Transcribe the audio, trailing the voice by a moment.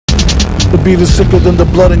The beat is sicker than the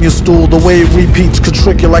blood in your stool. The way it repeats could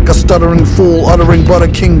trick you like a stuttering fool, uttering butter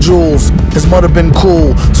king jewels. His mother been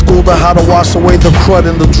cool, schooled her how to wash away the crud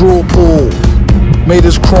in the drool pool. Made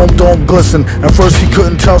his chrome dome glisten. At first he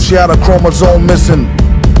couldn't tell she had a chromosome missing.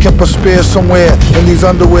 Kept a spear somewhere in these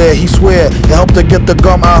underwear. He swear it helped her get the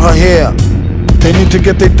gum out her hair. They need to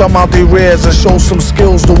get their thumb out their rears and show some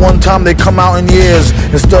skills the one time they come out in years,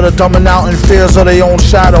 instead of dumbing out in fears of their own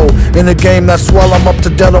shadow. In a game that swell them up to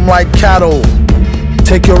dead them like cattle.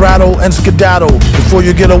 Take your rattle and skedaddle before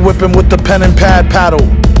you get a whipping with the pen and pad paddle.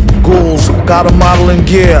 Ghouls got a model in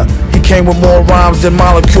gear. He came with more rhymes than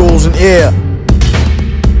molecules in air.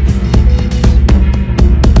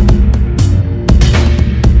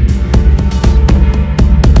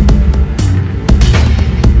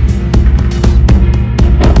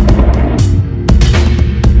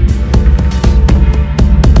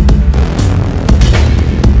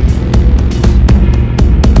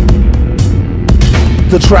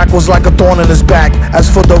 The track was like a thorn in his back.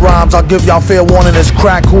 As for the rhymes, I'll give y'all fair warning, it's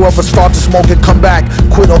crack. Whoever start to smoke it, come back.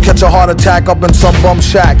 Quit or catch a heart attack up in some bum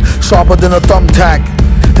shack, sharper than a thumbtack.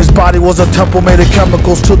 His body was a temple made of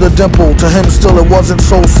chemicals to the dimple. To him still it wasn't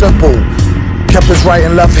so simple. Kept his right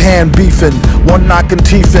and left hand beefing, one knocking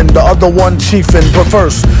teeth in, the other one chiefing. But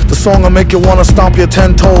first, the song'll make you wanna stomp your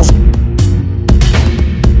 10 toes.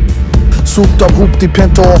 Souped up hoopty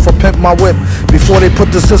pinto off a pimp my whip, before they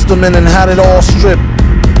put the system in and had it all stripped.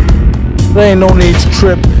 There ain't no need to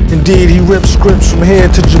trip. Indeed, he ripped scripts from here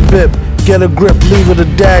to Jabib. Get a grip, leave it a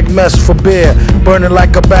dag mess for beer. Burning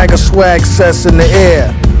like a bag of swag cess in the air.